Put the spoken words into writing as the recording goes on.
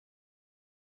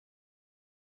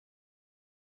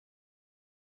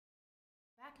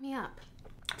me up.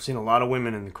 I've seen a lot of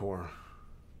women in the Corps.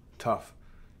 Tough.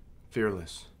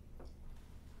 Fearless.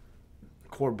 The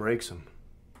Corps breaks them.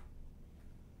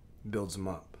 Builds them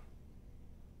up.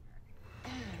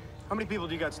 How many people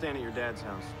do you got staying at your dad's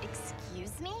house?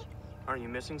 Excuse me? Aren't you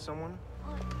missing someone?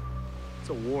 It's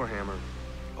a warhammer.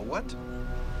 A what?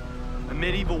 A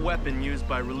medieval weapon used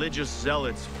by religious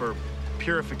zealots for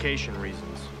purification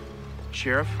reasons.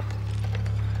 Sheriff,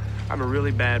 I have a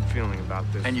really bad feeling about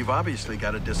this. And you've obviously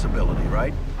got a disability,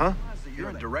 right? Huh? You're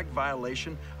in direct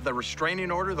violation of the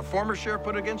restraining order the former sheriff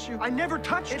put against you? I never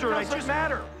touched her. It doesn't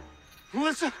matter.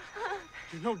 Listen,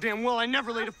 you know damn well I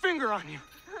never laid a finger on you.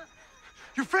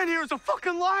 Your friend here is a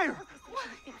fucking liar.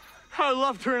 I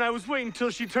loved her and I was waiting until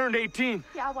she turned 18.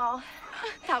 Yeah, well,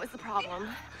 that was the problem.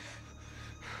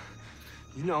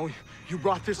 You know, you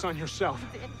brought this on yourself.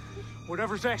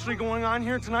 Whatever's actually going on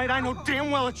here tonight, I know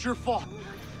damn well it's your fault.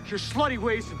 Your slutty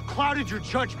ways have clouded your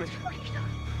judgment.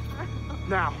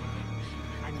 Now,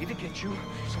 I need to get you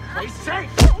someplace safe.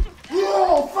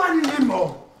 Whoa, find an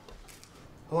limbo.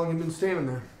 How long have you been standing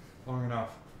there? Long enough.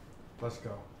 Let's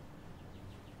go.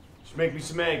 Just make me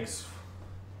some eggs.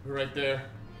 We're right there.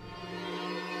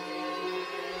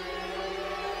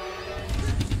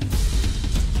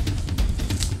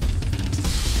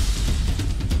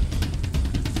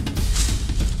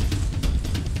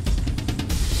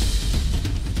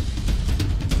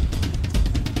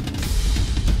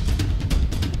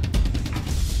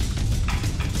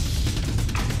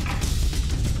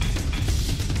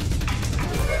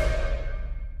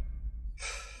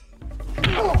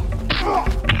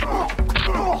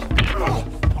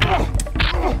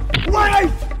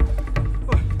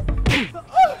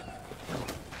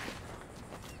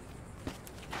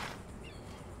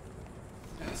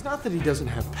 It's not that he doesn't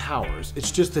have powers, it's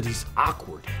just that he's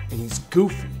awkward and he's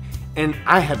goofy, and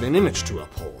I have an image to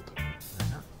uphold.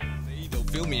 They don't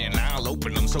feel me and I'll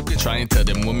open them, so good. Try and tell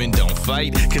them women don't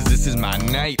fight, cause this is my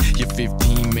night. Your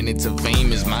 15 minutes of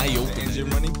fame is my open. You're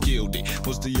running guilty.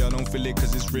 Most of y'all don't feel it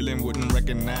cause it's real and wouldn't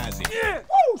recognize it. Yeah!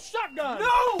 Woo! Shotgun!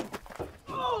 No!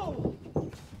 Oh!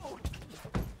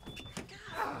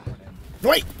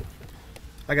 Wait!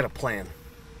 I got a plan.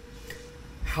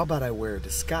 How about I wear a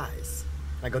disguise?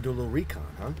 I go do a little recon,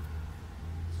 huh?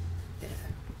 Yeah.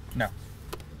 No.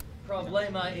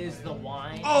 Problema is the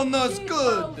wine. Oh, no, it's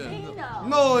good.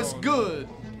 No, it's good.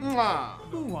 Mwah.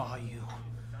 Who are you?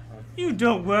 You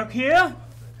don't work here.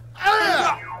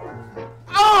 Ah!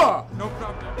 Ah! No problem.